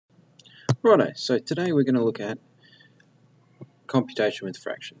Righto, so today we're going to look at computation with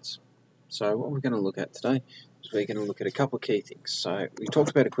fractions. So what we're going to look at today is we're going to look at a couple of key things. So we talked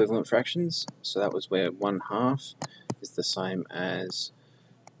about equivalent fractions, so that was where 1/2 is the same as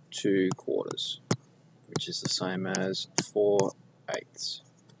 2/4, which is the same as 4/8.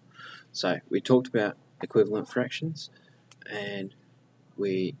 So we talked about equivalent fractions, and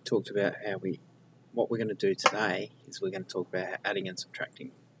we talked about what we're going to do today is we're going to talk about adding and subtracting.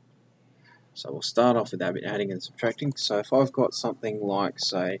 So we'll start off with adding and subtracting. So if I've got something like,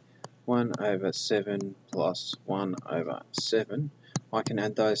 say, 1/7 plus 1/7, I can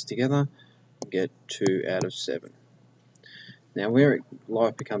add those together and get 2/7. Now where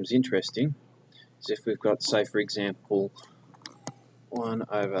life becomes interesting is if we've got, say for example,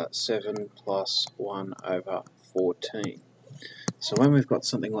 1/7 plus 1/14. So when we've got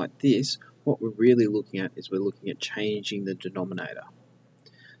something like this, what we're really looking at is we're looking at changing the denominator.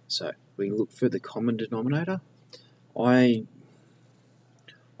 So we look for the common denominator. I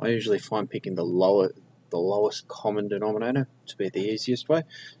usually find picking the lowest common denominator to be the easiest way.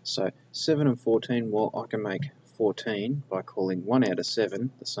 So 7 and 14, well, I can make 14 by calling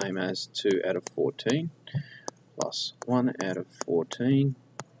 1/7 the same as 2/14 plus 1/14,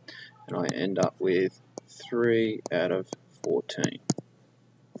 and I end up with 3/14.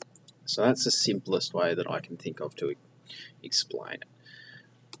 So that's the simplest way that I can think of to explain it.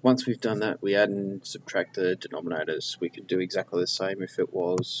 Once we've done that, we add and subtract the denominators. We could do exactly the same if it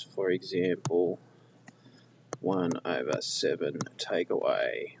was, for example, 1/7 take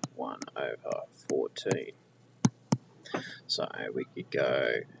away 1/14. So we could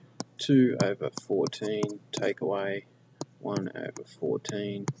go 2/14 take away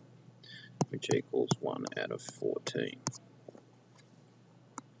 1/14, which equals 1/14.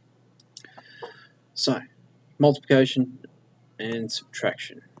 So, multiplication and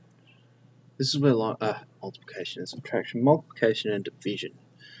subtraction. This is where multiplication and subtraction, multiplication and division.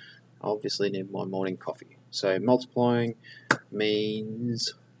 I obviously need my morning coffee. So multiplying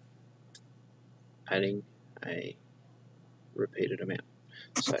means adding a repeated amount.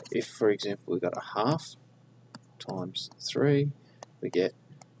 So if, for example, we've got 1/2 times 3, we get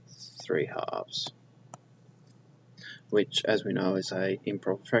 3/2, which, as we know, is a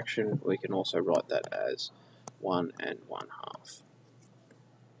improper fraction. We can also write that as 1 and 1/2.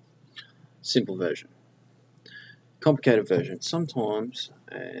 Simple version. Complicated version. Sometimes,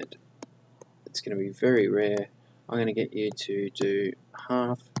 and it's going to be very rare, I'm going to get you to do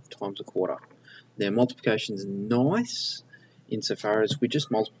 1/2 times 1/4. Now multiplication is nice insofar as we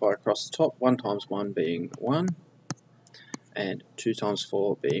just multiply across the top, 1 times 1 being 1, and 2 times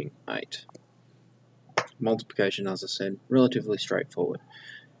 4 being 8. Multiplication, as I said, relatively straightforward.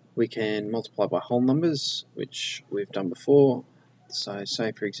 We can multiply by whole numbers, which we've done before. So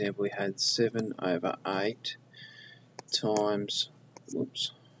say for example we had 7/8 times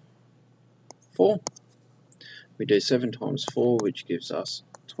 4. We do 7 times 4, which gives us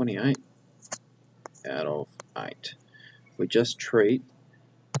 28/8. We just treat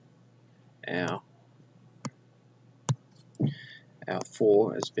our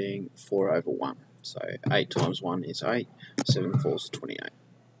 4 as being 4/1. So 8 times 1 is 8, 7 4 is 28.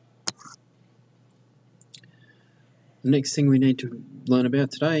 The next thing we need to learn about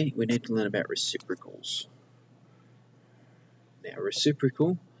today, we need to learn about reciprocals. Now,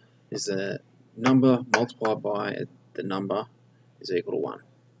 reciprocal is the number multiplied by the number is equal to 1.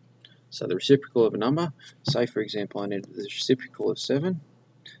 So the reciprocal of a number, say for example I need the reciprocal of 7,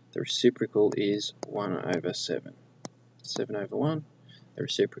 the reciprocal is 1/7. 7/1, the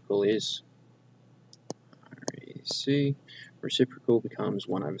reciprocal is, reciprocal becomes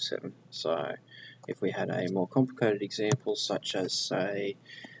 1/7. So if we had a more complicated example, such as say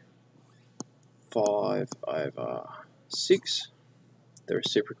 5/6, the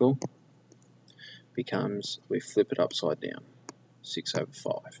reciprocal becomes, we flip it upside down,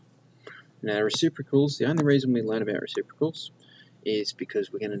 6/5. Now reciprocals, the only reason we learn about reciprocals is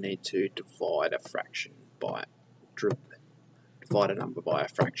because we're going to need to divide a fraction by, divide a number by a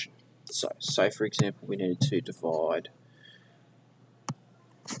fraction. So say for example we needed to divide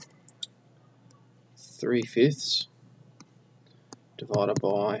 3/5 divided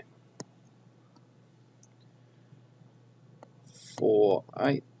by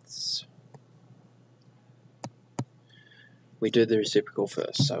 4/8. We do the reciprocal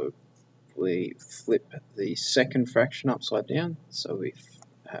first, so we flip the second fraction upside down, so we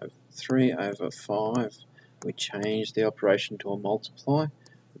have 3/5. We change the operation to a multiply,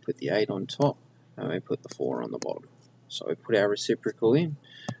 we put the 8 on top, and we put the 4 on the bottom. So we put our reciprocal in.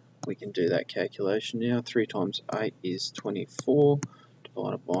 We can do that calculation now. 3 times 8 is 24,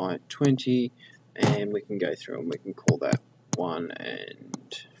 divided by 20, and we can go through and we can call that 1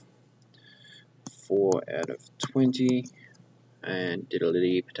 and 4 out of 20, and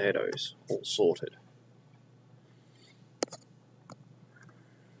diddly potatoes, all sorted.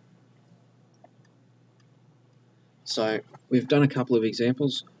 So we've done a couple of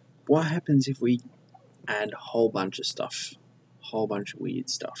examples. What happens if we add a whole bunch of stuff, whole bunch of weird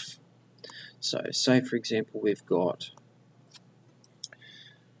stuff? So say for example we've got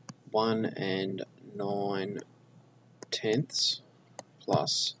 1 and 9/10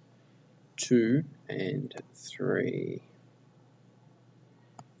 plus 2 and 3/5.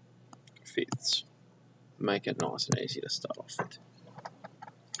 Make it nice and easy to start off with.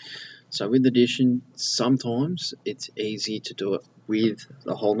 So with addition, sometimes it's easy to do it with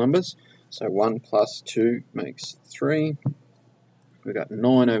the whole numbers. So 1 plus 2 makes 3. We've got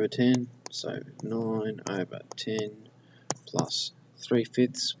 9/10, so 9/10 plus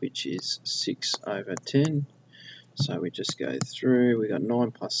 3/5, which is 6/10. So we just go through, we got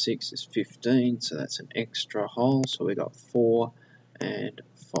 9 plus 6 is 15, so that's an extra whole. So we got 4 and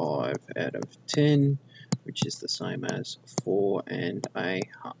 5/10, which is the same as 4 and a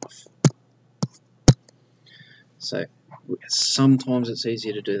half. So sometimes it's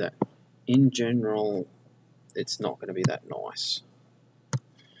easier to do that. In general, it's not going to be that nice.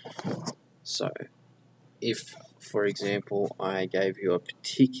 So if, for example, I gave you a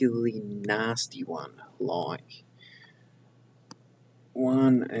particularly nasty one, like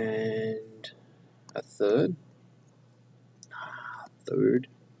 1 and a third,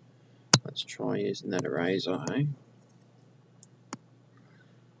 let's try using that eraser, hey?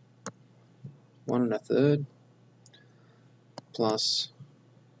 1 and a third plus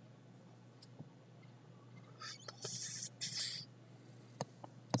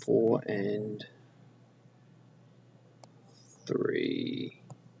 4 and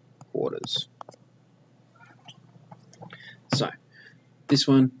 3/4. So this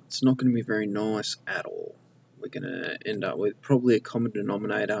one, it's not going to be very nice at all. We're going to end up with probably a common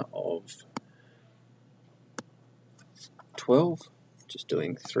denominator of 12, just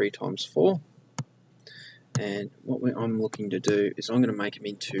doing 3 times 4. And what I'm looking to do is I'm going to make them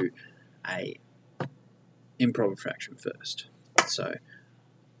into a improper fraction first. So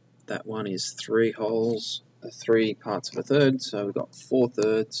that one is 3 wholes, 3 parts of a third, so we've got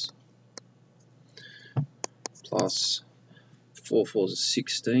 4/3 plus 4 fours is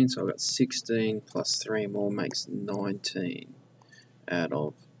 16, so I've got 16 plus 3 more makes 19 out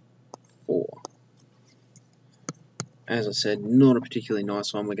of 4. As I said, not a particularly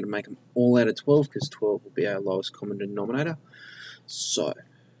nice one. We're going to make them all out of 12 because 12 will be our lowest common denominator. So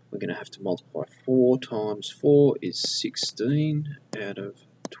we're going to have to multiply 4 times 4 is 16 out of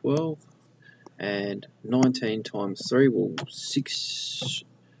 12, and 19 times 3, well,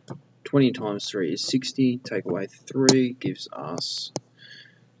 20 times 3 is 60, take away 3 gives us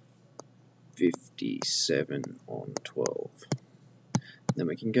 57 on 12. Then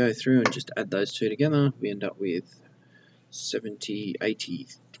we can go through and just add those two together. We end up with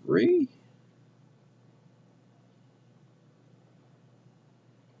 83.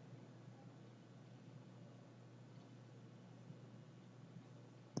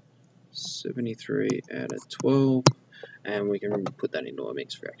 Out of 12, and we can put that into a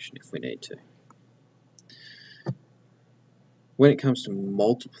mixed fraction if we need to. When it comes to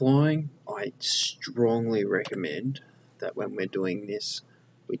multiplying, I strongly recommend that when we're doing this,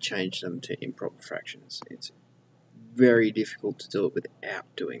 we change them to improper fractions. It's very difficult to do it without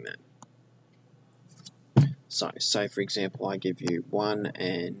doing that. So, say for example, I give you 1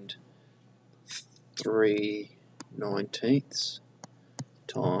 and 3/19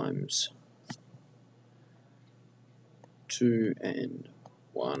 times 2 and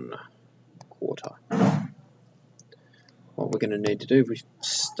 1/4. What we're going to need to do, we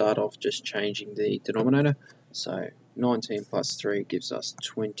start off just changing the denominator. So 19 plus 3 gives us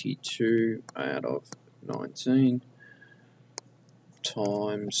 22 out of 19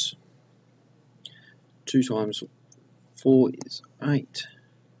 times 2 times 4 is 8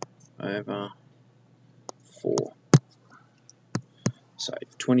 over 4. So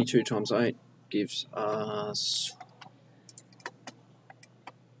 22 times 8 gives us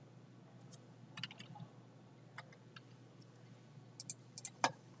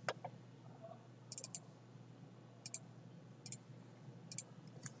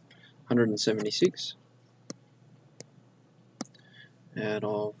 176 out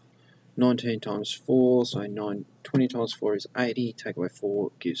of 19 times 4, so 20 times 4 is 80, take away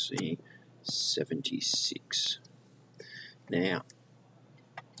 4 gives me 76. Now,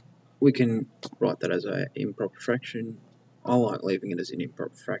 we can write that as an improper fraction I like leaving it as an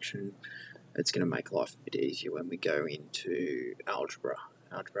improper fraction. It's going to make life a bit easier when we go into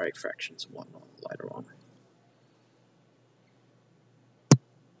algebraic fractions and whatnot later on.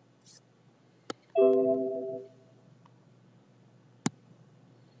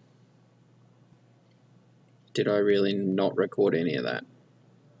 Did I really not record any of that?